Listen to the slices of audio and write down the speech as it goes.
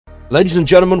Ladies and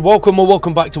gentlemen, welcome or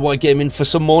welcome back to White Gaming for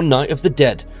some more Night of the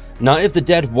Dead. Night of the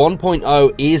Dead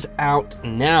 1.0 is out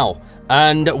now,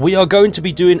 and we are going to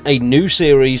be doing a new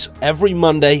series every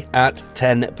Monday at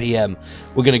 10 PM.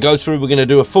 We're going to go through, we're going to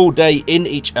do a full day in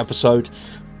each episode,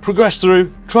 progress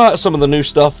through, try out some of the new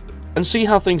stuff, and see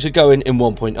how things are going in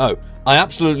 1.0. I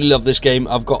absolutely love this game,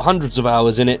 I've got hundreds of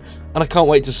hours in it, and I can't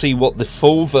wait to see what the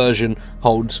full version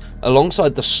holds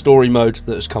alongside the story mode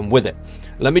that has come with it.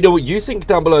 Let me know what you think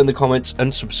down below in the comments,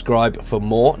 and subscribe for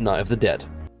more Night of the Dead.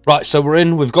 Right, so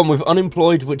we've gone with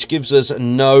unemployed, which gives us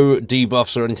no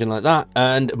debuffs or anything like that,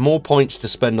 and more points to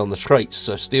spend on the traits.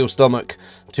 So Steel Stomach,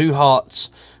 2 Hearts,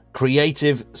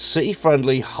 Creative, City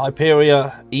Friendly,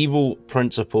 Hyperia, Evil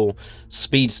Principle,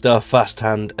 Speedster, Fast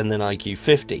Hand, and then IQ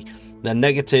 50. Then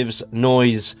negatives,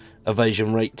 Noise,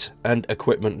 Evasion Rate, and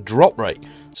Equipment Drop Rate.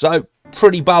 So,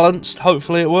 pretty balanced,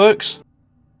 hopefully it works.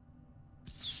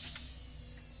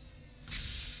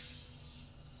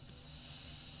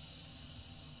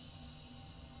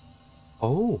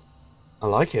 Oh, I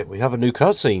like it. We have a new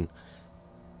cutscene.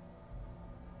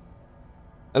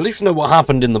 At least we know what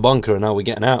happened in the bunker and how we're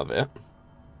getting out of it.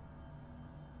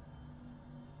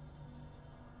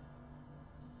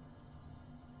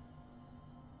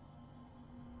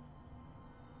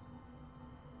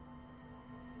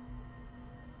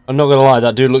 I'm not gonna lie,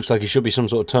 that dude looks like he should be some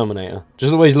sort of Terminator. Just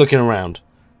the way he's looking around.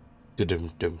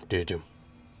 Do-dum, dum, do-dum.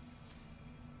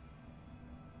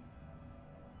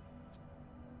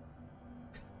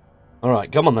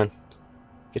 Alright, come on then.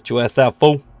 Get your ass out,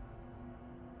 fool.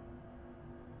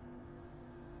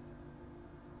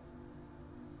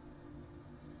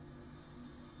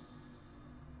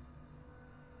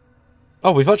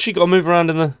 Oh, we've actually got to move around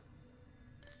in the...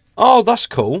 Oh, that's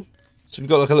cool. So we've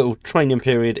got like a little training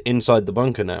period inside the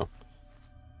bunker now.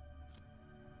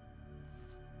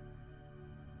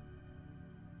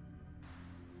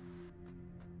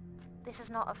 This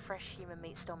is not a fresh human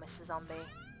meat store, Mr. Zombie.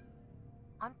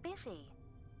 I'm busy,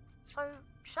 so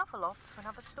shuffle off to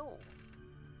another stall.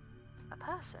 A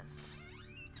person?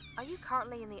 Are you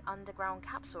currently in the underground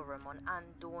capsule room on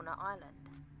Andorna Island?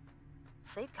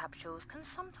 Sleep capsules can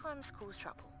sometimes cause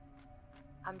trouble.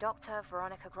 I'm Dr.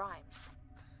 Veronica Grimes.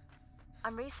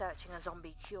 I'm researching a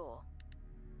zombie cure.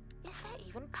 Is there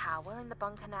even power in the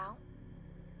bunker now?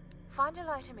 Find a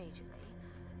light immediately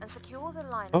and secure the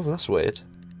line. Oh, that's weird.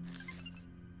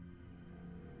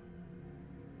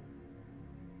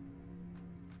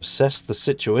 Assess the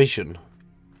situation.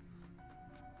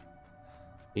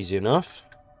 Easy enough.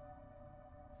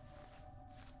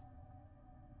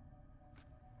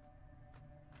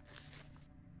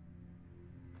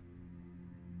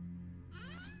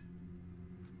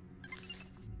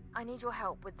 I need your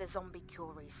help with the zombie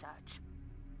cure research.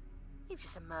 You've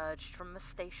just emerged from a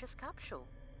stasis capsule.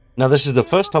 Now, this is the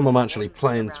first time I'm actually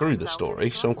playing through the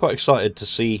story, so I'm quite excited to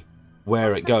see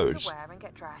where it goes.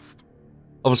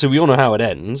 Obviously, we all know how it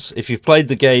ends. If you've played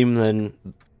the game, then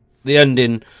the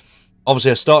ending... Obviously,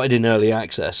 I started in early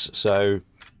access, so...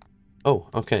 Oh,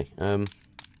 okay. Yeah,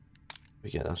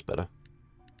 that's better.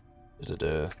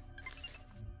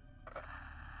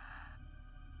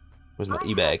 Where's my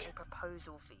e-bag?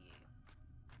 Proposal for you.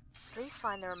 Please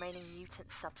find the remaining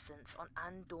mutant substance on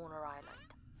Andorna Island.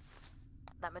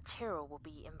 That material will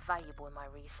be invaluable in my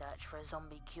research for a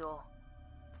zombie cure.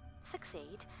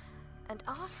 Succeed, and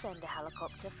I'll send a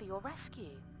helicopter for your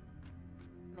rescue.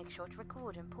 Make sure to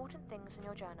record important things in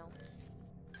your journal.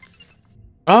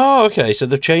 Oh, okay, so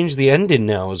they've changed the ending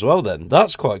now as well then.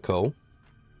 That's quite cool.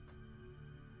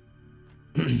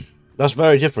 That's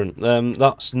very different.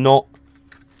 That's not...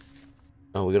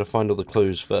 Oh, we got to find all the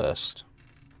clues first.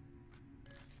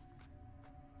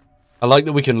 I like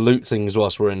that we can loot things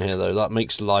whilst we're in here, though. That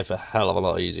makes life a hell of a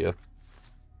lot easier.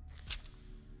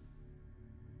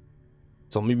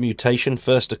 Zombie mutation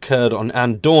first occurred on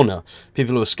Andorna.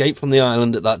 People who escaped from the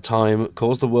island at that time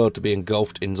caused the world to be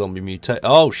engulfed in zombie mutation.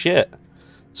 Oh, shit.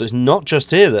 So it's not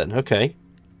just here, then. Okay.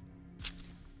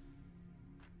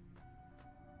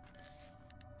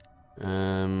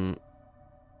 Where's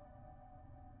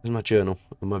my journal?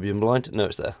 Am I being blind? No,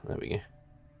 it's there. There we go.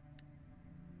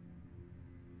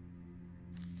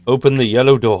 Open the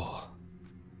yellow door.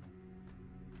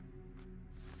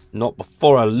 Not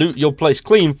before I loot your place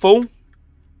clean, fool.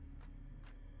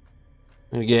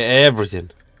 I'm gonna get everything.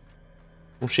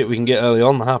 Oh shit, we can get early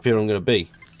on, the happier I'm gonna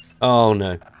be. Oh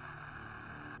no.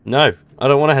 No, I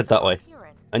don't want to head that way.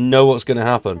 I know what's gonna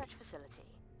happen.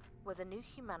 Where the New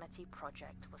Humanity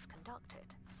Project was conducted.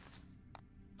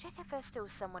 Check if there's still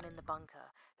someone in the bunker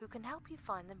who can help you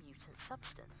find the mutant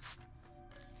substance.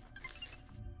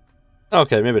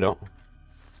 Okay, maybe not.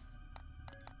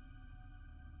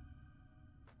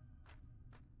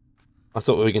 I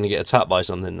thought we were going to get attacked by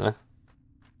something there.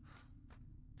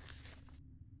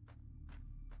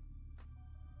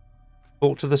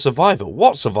 Talk to the survivor.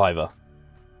 What survivor?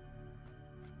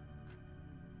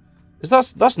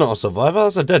 That's not a survivor,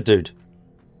 that's a dead dude.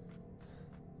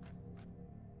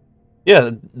 Yeah,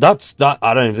 that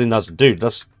I don't even think that's a dude,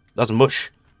 that's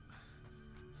mush.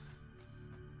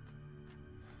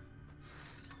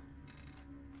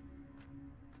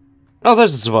 Oh,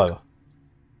 there's the survivor.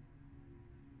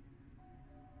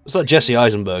 It's like Jesse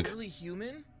Eisenberg. Really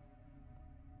human?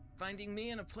 Finding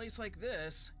me in a place like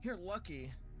this, you're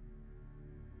lucky.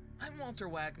 I'm Walter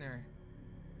Wagner.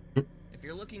 If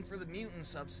you're looking for the mutant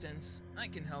substance, I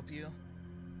can help you.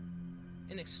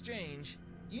 In exchange,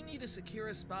 you need to secure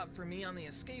a spot for me on the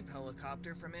escape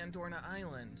helicopter from Andorna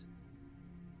Island.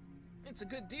 It's a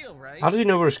good deal, right? How does he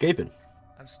know we're escaping?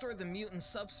 I've stored the mutant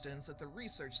substance at the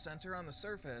research center on the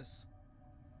surface.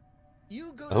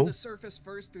 You go to the surface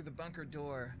first through the bunker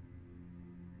door.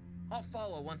 I'll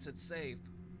follow once it's safe.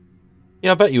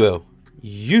 Yeah, I bet you will.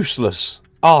 Useless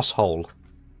asshole.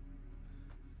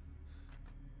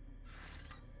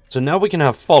 So now we can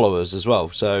have followers as well,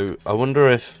 so I wonder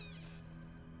if...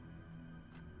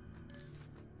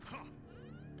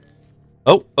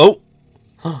 Oh!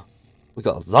 We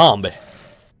got a zombie.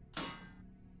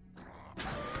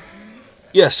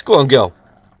 Yes, go on, girl.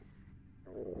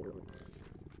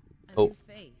 Oh.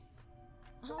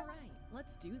 Alright,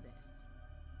 let's do this.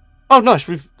 Oh, nice,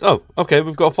 okay,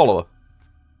 we've got a follower.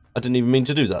 I didn't even mean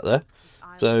to do that there.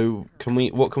 So,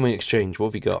 what can we exchange? What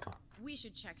have we got? We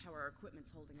should check how our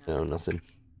equipment's holding up. No, nothing.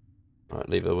 Alright,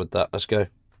 leave her with that. Let's go.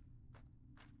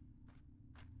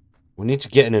 We need to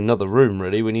get in another room,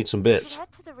 really. We need some bits. Head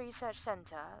to the research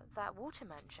center that Walter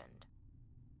mentioned.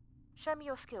 Show me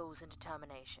your skills and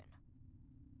determination.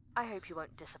 I hope you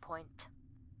won't disappoint.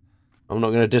 I'm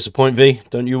not going to disappoint, V.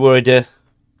 Don't you worry, dear.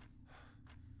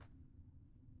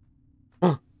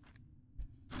 Huh.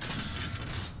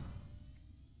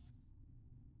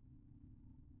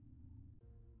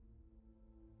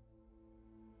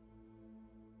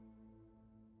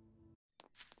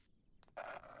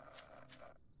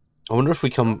 I wonder if we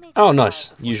come... Oh,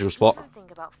 nice. Usual spot.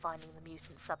 Think about finding the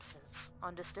mutant substance.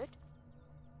 Understood?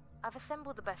 I've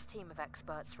assembled the best team of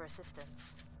experts for assistance.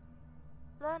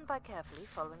 Learn by carefully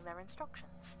following their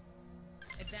instructions.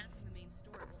 Advancing the main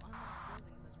story will unlock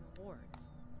buildings as rewards.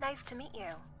 Nice to meet you.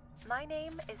 My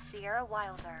name is Sierra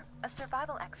Wilder, a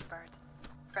survival expert.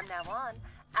 From now on,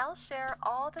 I'll share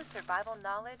all the survival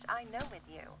knowledge I know with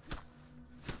you.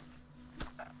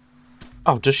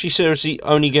 Oh, does she seriously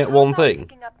only get one thing?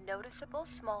 Picking up noticeable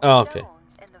small okay.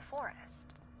 stones in the forest.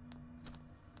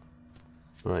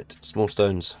 Right, small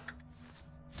stones.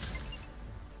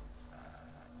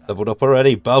 Leveled up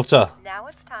already, Belter. Now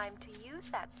it's time to use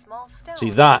that small stone. See,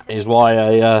 that is why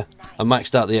I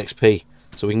maxed out the XP,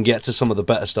 so we can get to some of the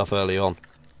better stuff early on.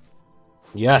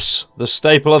 Yes, the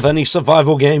staple of any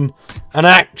survival game, an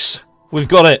axe. We've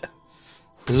got it.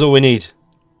 This is all we need.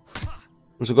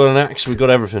 Once we've got an axe, we've got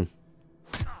everything.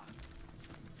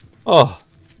 Oh,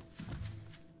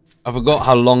 I forgot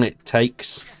how long it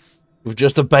takes with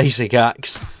just a basic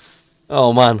axe.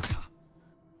 Oh man,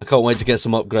 I can't wait to get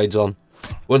some upgrades on.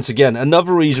 Once again,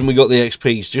 another reason we got the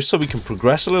XPs, just so we can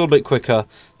progress a little bit quicker.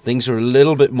 Things are a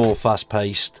little bit more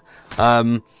fast-paced.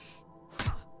 Yeah,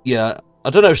 I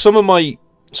don't know, some of my...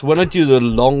 So when I do the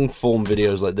long-form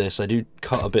videos like this, I do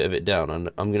cut a bit of it down, and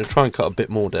I'm going to try and cut a bit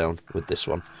more down with this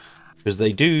one. Because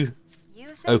they do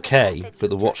okay, but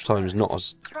the watch time is not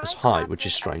as high, which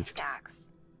is strange.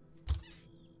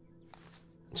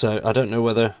 So, I don't know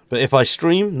whether... But if I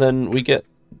stream, then we get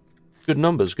good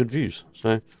numbers, good views.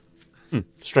 So,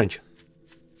 strange.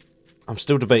 I'm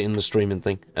still debating the streaming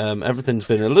thing. Everything's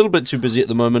been a little bit too busy at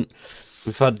the moment.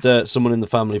 We've had someone in the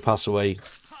family pass away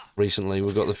recently.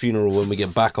 We've got the funeral when we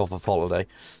get back off of holiday.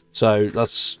 So,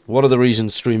 that's one of the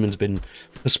reasons streaming's been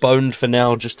postponed for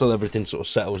now, just till everything sort of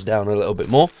settles down a little bit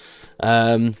more.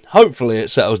 Hopefully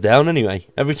it settles down anyway.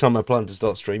 Every time I plan to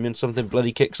start streaming, something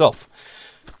bloody kicks off.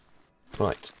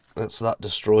 Right, that's that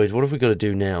destroyed. What have we got to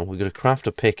do now? We've got to craft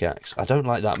a pickaxe. I don't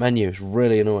like that menu. It's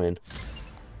really annoying.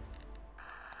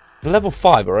 Level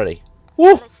 5 already.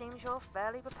 Woo! Well, it seems you're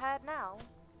fairly prepared now.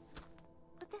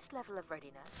 With this level of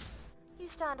readiness, you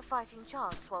stand a fighting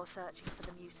chance while searching for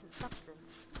the mutant substance.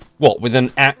 What, with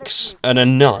an axe and a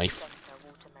knife?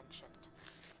 Walter mentioned.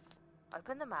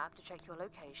 Open the map to check your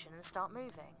location and start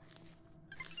moving.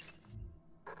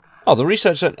 Oh, the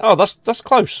research center. Oh, that's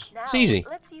close. Now, It's easy.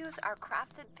 let's use our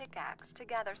crafted pickaxe to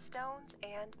gather stones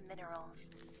and minerals.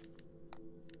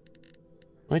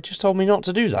 They just told me not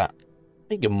to do that.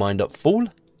 Make your mind up, fool.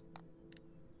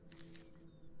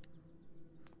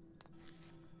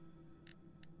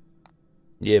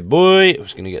 Yeah, boy.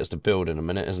 It's going to get us to build in a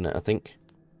minute, isn't it, I think?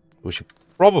 We should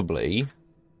probably...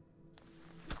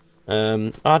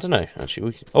 I don't know, actually.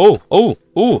 We can... Oh!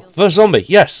 First zombie!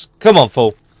 Yes! Come on,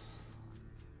 fool!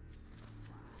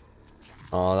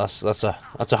 Oh, that's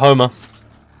a homer.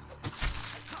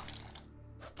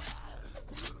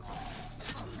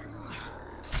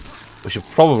 We should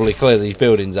probably clear these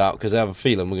buildings out, because I have a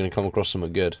feeling we're going to come across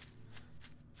something good.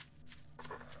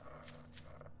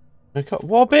 What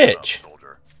a bitch!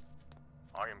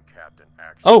 I am Captain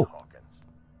Action Oh! Hawkins.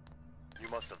 You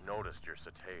must have noticed your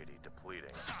satiety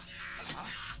depleting.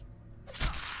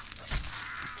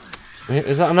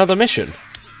 Is that another mission?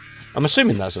 I'm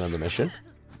assuming that's another mission.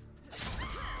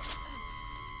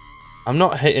 I'm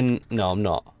not hitting... No, I'm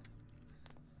not.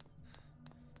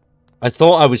 I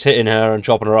thought I was hitting her and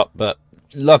chopping her up, but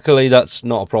luckily that's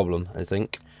not a problem, I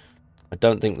think. I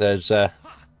don't think there's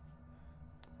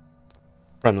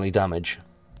friendly damage.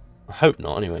 I hope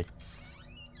not, anyway.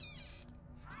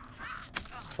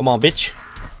 Come on, bitch.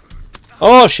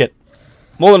 Oh, shit.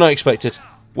 More than I expected.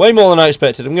 Way more than I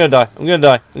expected. I'm gonna die. I'm gonna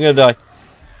die. I'm gonna die.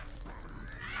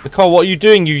 Nicole, what are you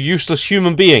doing, you useless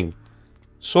human being?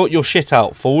 Sort your shit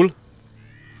out, fool.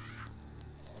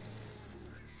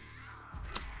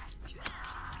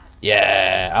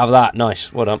 Yeah, have that.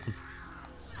 Nice. Well done.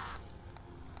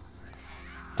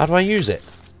 How do I use it?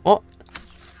 What?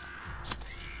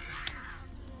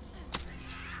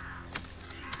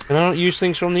 Can I not use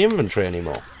things from the inventory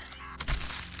anymore?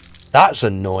 That's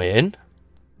annoying.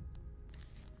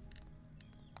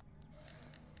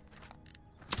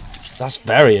 That's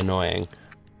very annoying.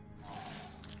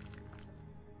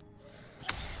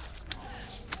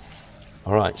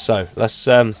 Alright, so let's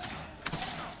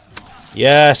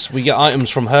yes, we get items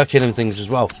from her killing things as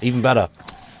well. Even better.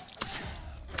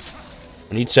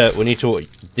 We need to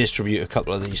distribute a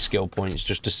couple of these skill points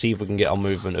just to see if we can get our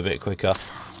movement a bit quicker.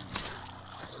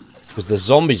 Because the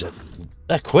zombies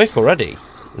they're quick already.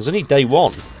 It's only day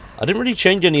 1. I didn't really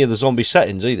change any of the zombie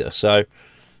settings either, so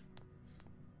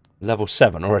level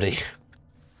 7 already.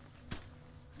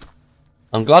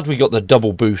 I'm glad we got the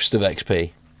double boost of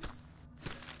XP.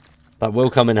 That will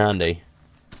come in handy.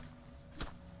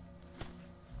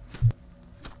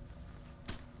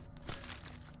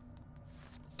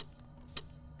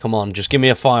 Come on, just give me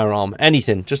a firearm.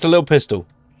 Anything. Just a little pistol.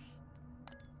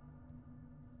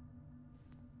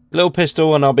 Little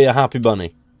pistol and I'll be a happy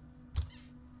bunny.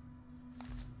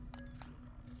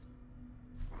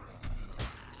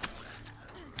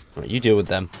 Right, you deal with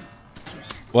them.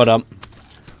 Well done.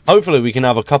 Hopefully we can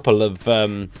have a couple of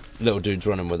little dudes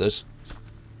running with us.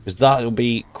 Because that will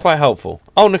be quite helpful.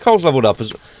 Oh, Nicole's leveled up.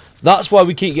 That's why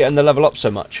we keep getting the level up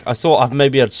so much. I thought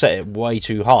maybe I'd set it way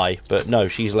too high. But no,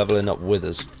 she's leveling up with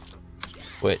us.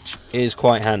 Which is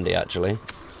quite handy, actually.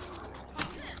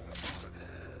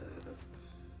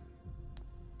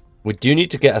 We do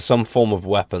need to get her some form of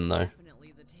weapon, though.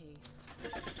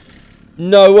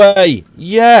 No way!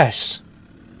 Yes!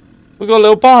 We got a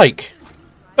little bike!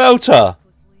 Belter!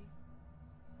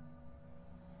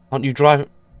 Aren't you driving?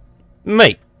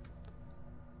 Mate!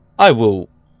 I will...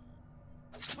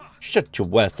 Shut your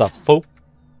worst up, fool.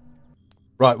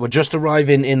 Right, we're just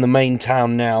arriving in the main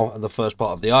town now, the first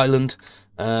part of the island.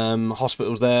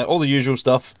 Hospitals there, all the usual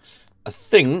stuff. I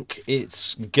think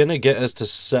it's gonna get us to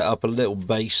set up a little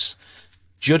base,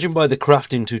 judging by the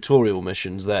crafting tutorial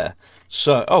missions there.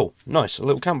 So, oh, nice, a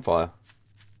little campfire.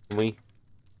 Can we...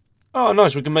 Oh,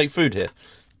 nice, we can make food here.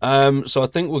 So I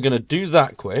think we're gonna do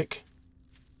that quick.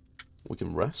 We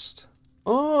can rest.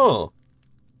 Oh!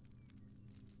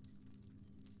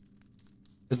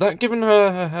 Is that giving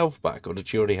her her health back, or did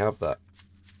she already have that?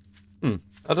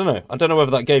 I don't know. I don't know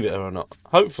whether that gave it her or not.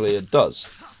 Hopefully it does.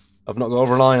 I've not got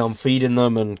to rely on feeding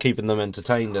them and keeping them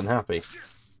entertained and happy.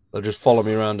 They'll just follow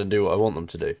me around and do what I want them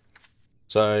to do.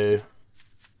 So...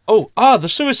 Oh! Ah! The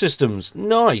sewer systems!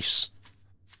 Nice!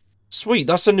 Sweet,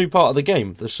 that's a new part of the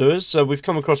game, the sewers. So we've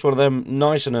come across one of them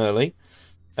nice and early.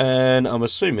 And I'm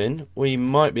assuming we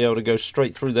might be able to go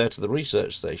straight through there to the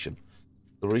research station.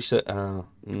 The research...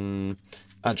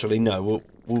 actually, no,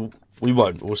 we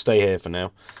won't. We'll stay here for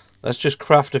now. Let's just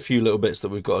craft a few little bits that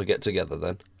we've got to get together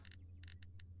then.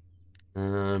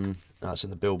 That's in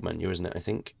the build menu, isn't it, I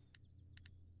think?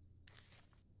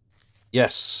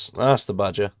 Yes, that's the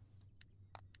badger.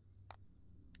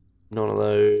 None of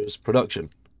those. Production.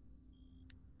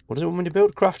 What does it want me to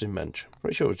build? Crafting bench.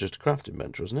 Pretty sure it was just a crafting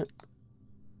bench, wasn't it?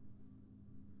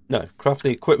 No, craft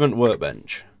the equipment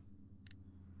workbench.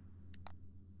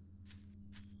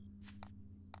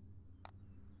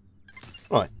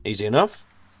 Right, easy enough.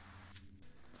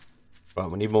 Right,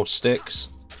 we need more sticks.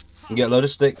 We can get a load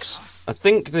of sticks. I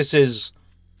think this is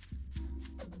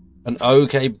an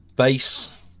okay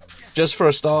base. Just for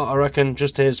a start, I reckon.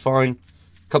 Just here's fine.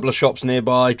 Couple of shops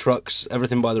nearby, trucks,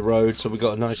 everything by the road, so we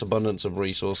got a nice abundance of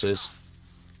resources.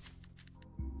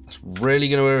 That's really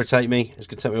going to irritate me. It's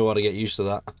going to take me a while to get used to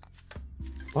that.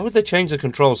 Why would they change the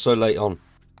controls so late on?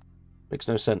 Makes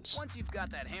no sense. Once you've got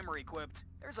that hammer equipped,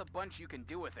 there's a bunch you can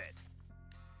do with it.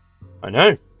 I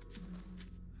know.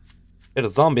 Hit a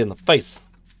zombie in the face.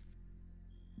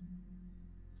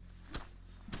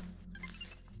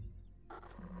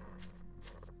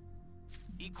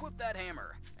 Equip that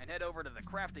hammer and head over to the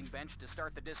crafting bench to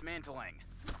start the dismantling.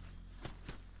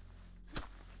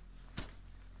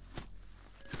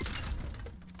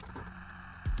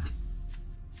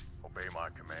 Obey my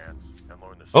commands and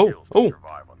learn the Oh, skills oh. to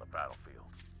survive on the battlefield.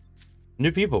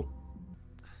 New people.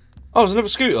 Oh, there's another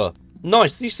scooter.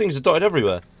 Nice. These things are dotted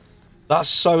everywhere. That's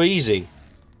so easy.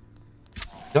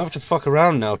 You don't have to fuck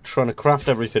around now trying to craft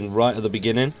everything right at the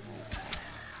beginning.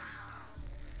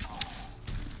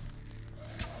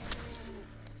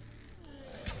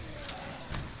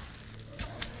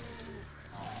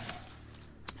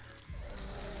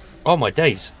 Oh my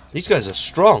days. These guys are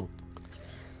strong.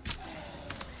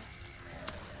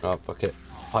 Oh, fuck it.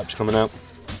 Pipe's coming out.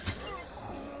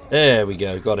 There we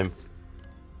go. Got him.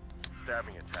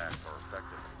 Stabbing attacks are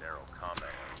effective in narrow combat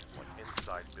areas, like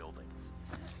inside buildings.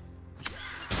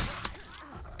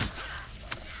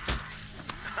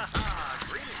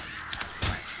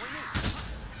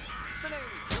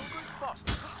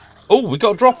 Oh, we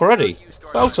got a drop already.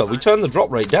 Belter, we turned the drop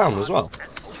rate down as well.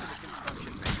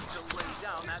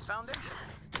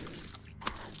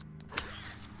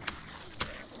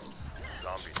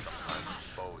 Zombies sometimes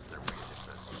expose their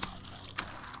weaknesses.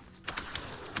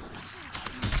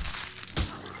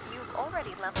 You've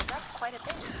already leveled up quite a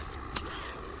bit.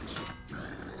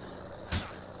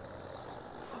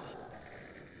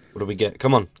 What do we get?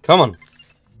 Come on. Come on.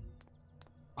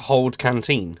 Hold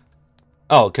canteen.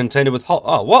 Oh, container with hot...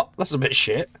 Oh, what? That's a bit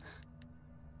shit.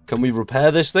 Can we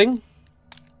repair this thing?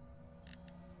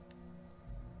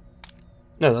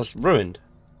 No, that's ruined.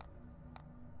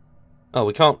 Oh,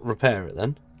 we can't repair it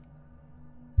then.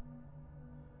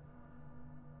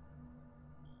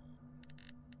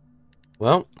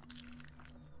 Well,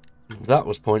 that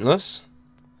was pointless.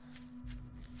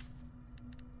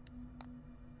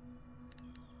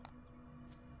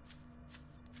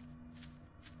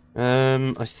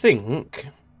 I think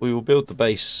we will build the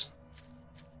base.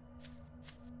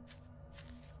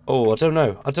 Oh, I don't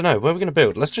know. I don't know. Where are we going to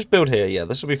build? Let's just build here. Yeah,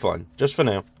 this will be fine. Just for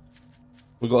now.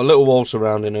 We've got a little wall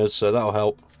surrounding us, so that'll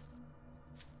help.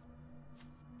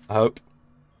 I hope.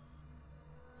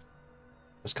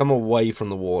 Let's come away from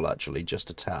the wall, actually, just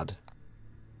a tad.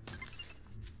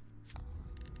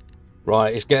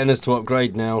 Right, it's getting us to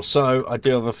upgrade now, so I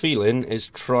do have a feeling it's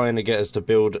trying to get us to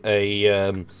build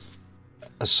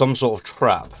some sort of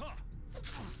trap.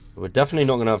 We're definitely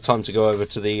not going to have time to go over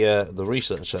to the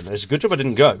research centre. It's a good job I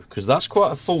didn't go, because that's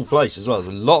quite a full place as well.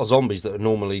 There's a lot of zombies that are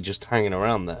normally just hanging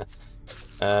around there.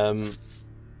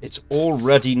 It's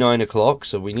already 9 o'clock,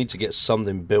 so we need to get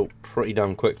something built pretty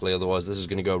damn quickly, otherwise this is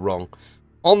going to go wrong.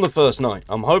 On the first night,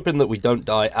 I'm hoping that we don't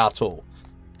die at all.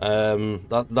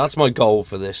 That's my goal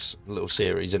for this little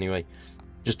series anyway.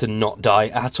 Just to not die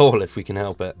at all if we can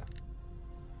help it.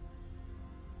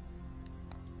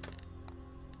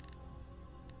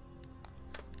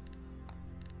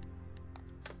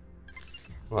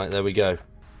 Right, there we go.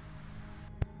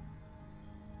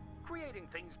 Creating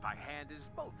things by hand is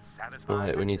both satisfying.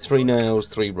 Right, we need 3 nails,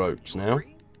 3 ropes now.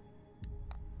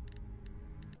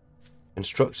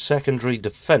 Construct secondary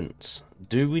defense.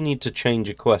 Do we need to change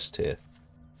a quest here?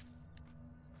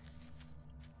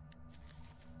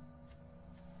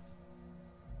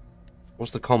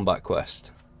 What's the combat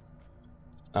quest?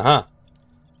 Aha!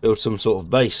 Build some sort of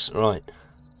base, right.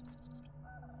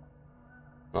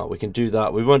 Right, we can do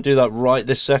that. We won't do that right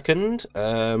this second.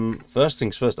 First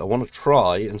things first, I want to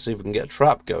try and see if we can get a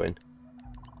trap going.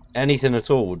 Anything at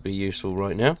all would be useful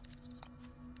right now.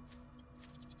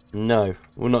 No,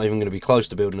 we're not even going to be close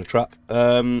to building a trap.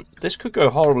 This could go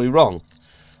horribly wrong.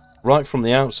 Right from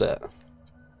the outset.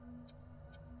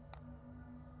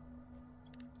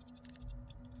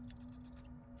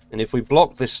 And if we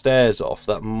block this stairs off,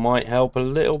 that might help a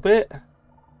little bit.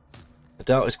 I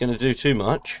doubt it's going to do too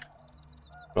much.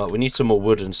 Right, we need some more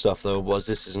wood and stuff though, otherwise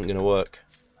this isn't going to work.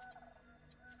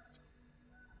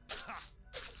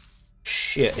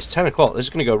 Shit, it's 10 o'clock. This is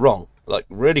going to go wrong. Like,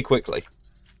 really quickly.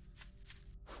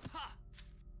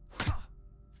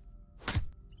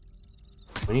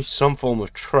 We need some form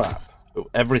of trap. But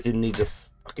everything needs a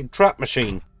fucking trap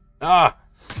machine. Ah!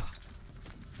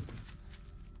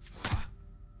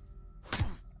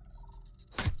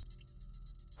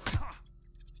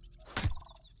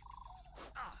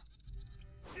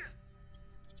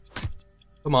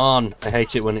 Come on. I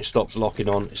hate it when it stops locking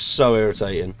on. It's so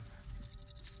irritating.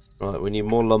 Right, we need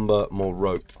more lumber, more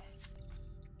rope.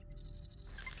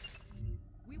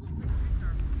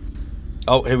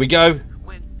 Oh, here we go.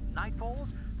 When night falls,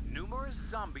 numerous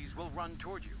zombies will run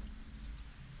toward you.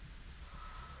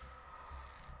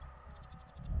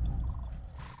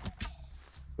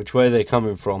 Which way are they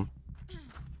coming from?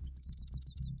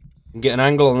 Get an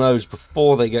angle on those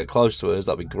before they get close to us.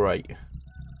 That'd be great.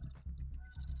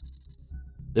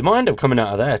 They might end up coming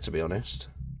out of there, to be honest.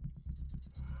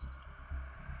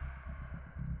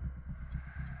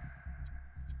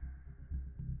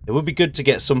 It would be good to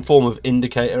get some form of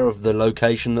indicator of the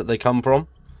location that they come from.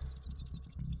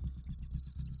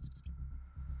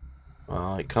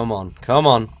 Alright, come on. Come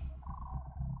on.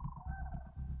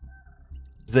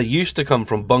 They used to come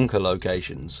from bunker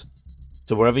locations.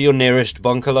 So wherever your nearest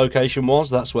bunker location was,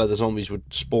 that's where the zombies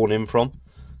would spawn in from.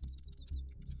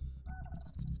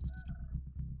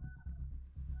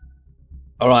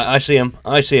 Alright, I see him.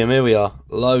 I see him. Here we are.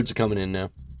 Loads are coming in now.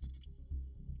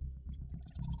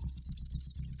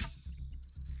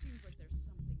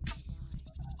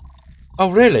 Oh,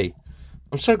 really?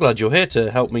 I'm so glad you're here to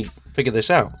help me figure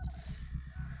this out.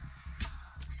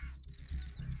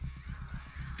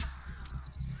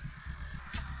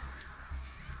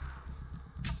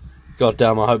 God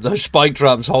damn, I hope those spike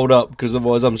traps hold up, because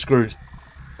otherwise I'm screwed.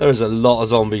 There's a lot of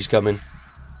zombies coming.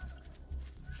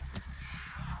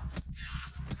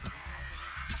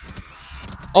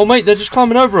 Oh, mate, they're just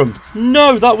climbing over them.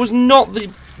 No, that was not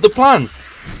the plan.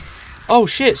 Oh,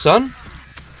 shit, son.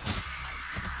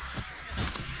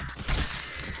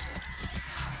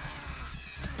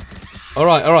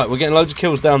 Alright, we're getting loads of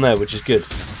kills down there, which is good.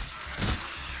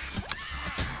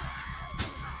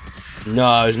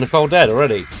 No, is Nicole dead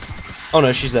already? Oh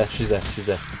no, she's there.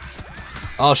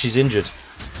 Oh, she's injured.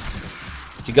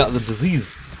 She got the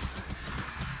disease.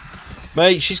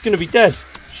 Mate, she's gonna be dead.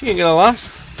 She ain't gonna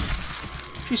last.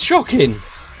 She's shocking.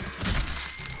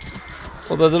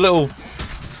 Although the little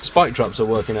spike traps are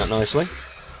working out nicely.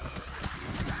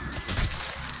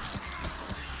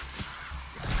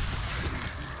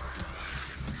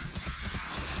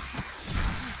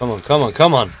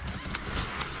 Come on.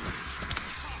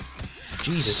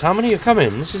 Jesus, how many are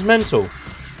coming? This is mental.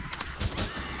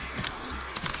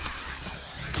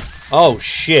 Oh,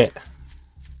 shit.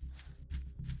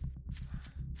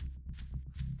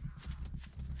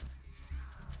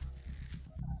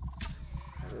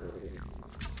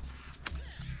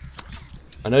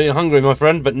 I know you're hungry, my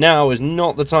friend, but now is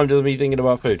not the time to be thinking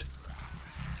about food.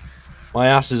 My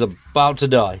ass is about to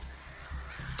die.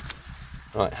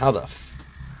 Right, how the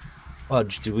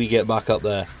fudge do we get back up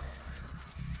there?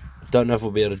 I don't know if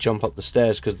we'll be able to jump up the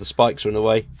stairs because the spikes are in the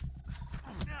way.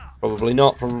 Probably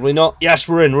not, probably not. Yes,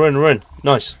 we're in.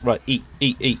 Nice. Right,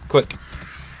 eat, quick.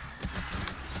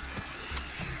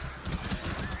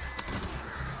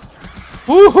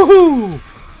 Woohoo!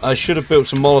 I should have built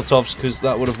some Molotovs because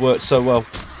that would have worked so well.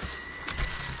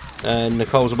 And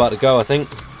Nicole's about to go, I think.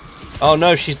 Oh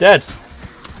no, she's dead.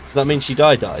 Does that mean she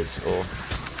dies? Or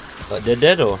like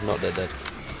dead or not dead?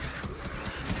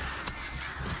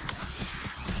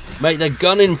 Mate, they're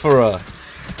gunning for her.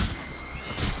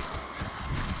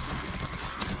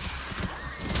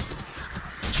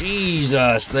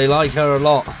 Jesus, they like her a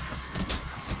lot.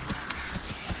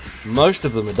 Most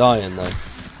of them are dying though.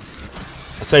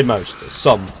 I say most,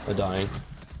 some are dying.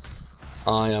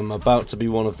 I am about to be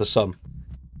one of the some.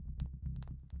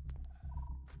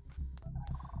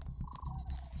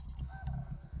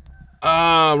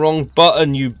 Ah, wrong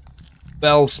button, you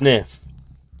bell sniff.